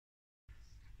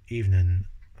Evening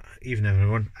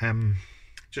everyone.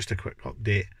 Just a quick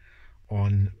update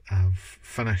on I've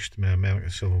finished my American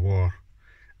Civil War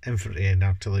infantry and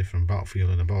artillery from Battlefield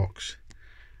in a Box.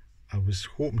 I was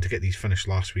hoping to get these finished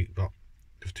last week, but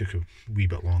it took a wee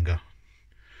bit longer,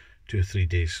 2 or 3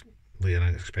 days later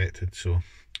than expected. So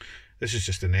this is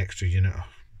just an extra unit of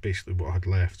basically what I had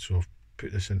left, so I've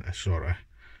put this into sort of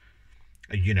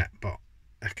a unit, but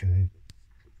I can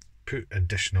put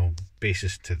additional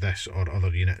bases to this or other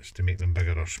units to make them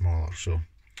bigger or smaller. So,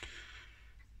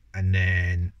 and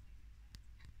then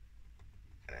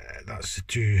that's the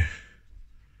two,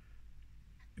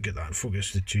 get that in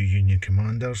focus, the two Union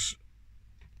commanders,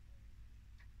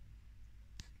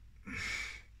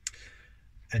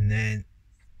 and then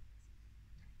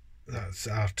that's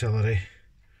the artillery.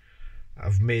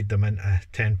 I've made them into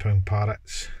 10-pound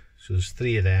parrots, so there's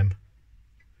 3 of them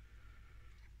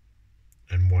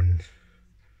and 1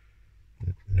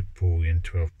 Napoleon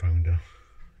 12-pounder,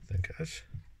 I think it is.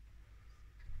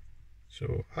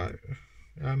 So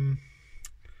yeah,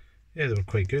 they were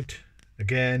quite good.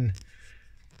 Again,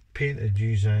 painted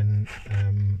using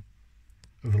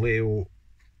Vallejo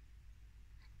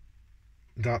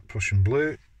dark Prussian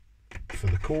blue for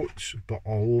the coats, but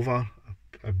all over.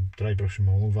 I dry brush them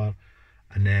all over,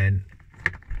 and then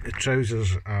the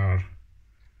trousers are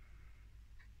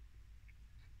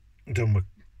done with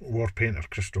war painter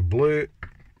crystal blue,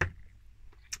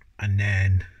 and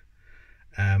then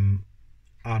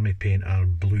army painter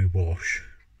blue wash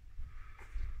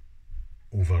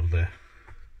over the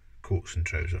coats and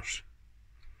trousers.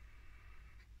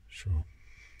 So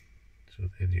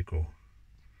there you go.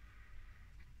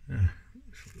 Yeah,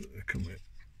 they come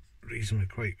out reasonably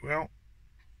quite well.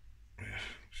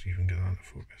 See if we can get that into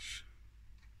focus.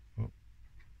 Oh,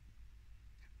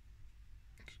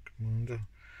 it's commander.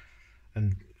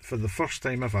 And for the first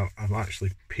time ever, I've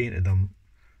actually painted them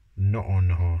not on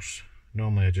the horse.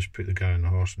 Normally I just put the guy on the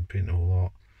horse and paint the whole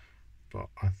lot, but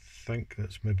I think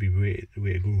that's maybe the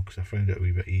way to go, because I found it a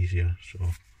wee bit easier. So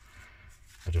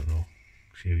I don't know,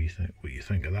 see what you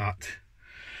think of that.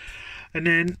 And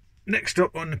then next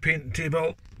up on the painting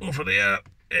table over there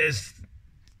is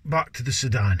back to the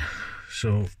sedan.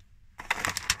 So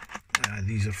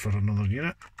these are for another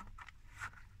unit.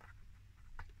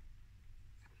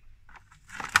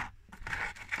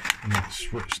 And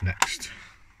that's what's next.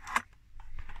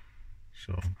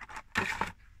 So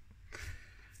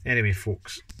anyway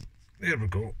folks, there we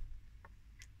go.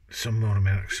 Some more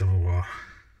American Civil War.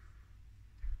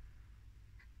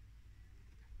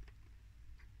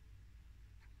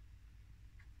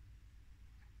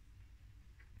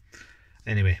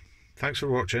 Anyway, thanks for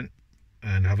watching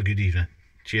and have a good evening.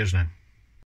 Cheers now.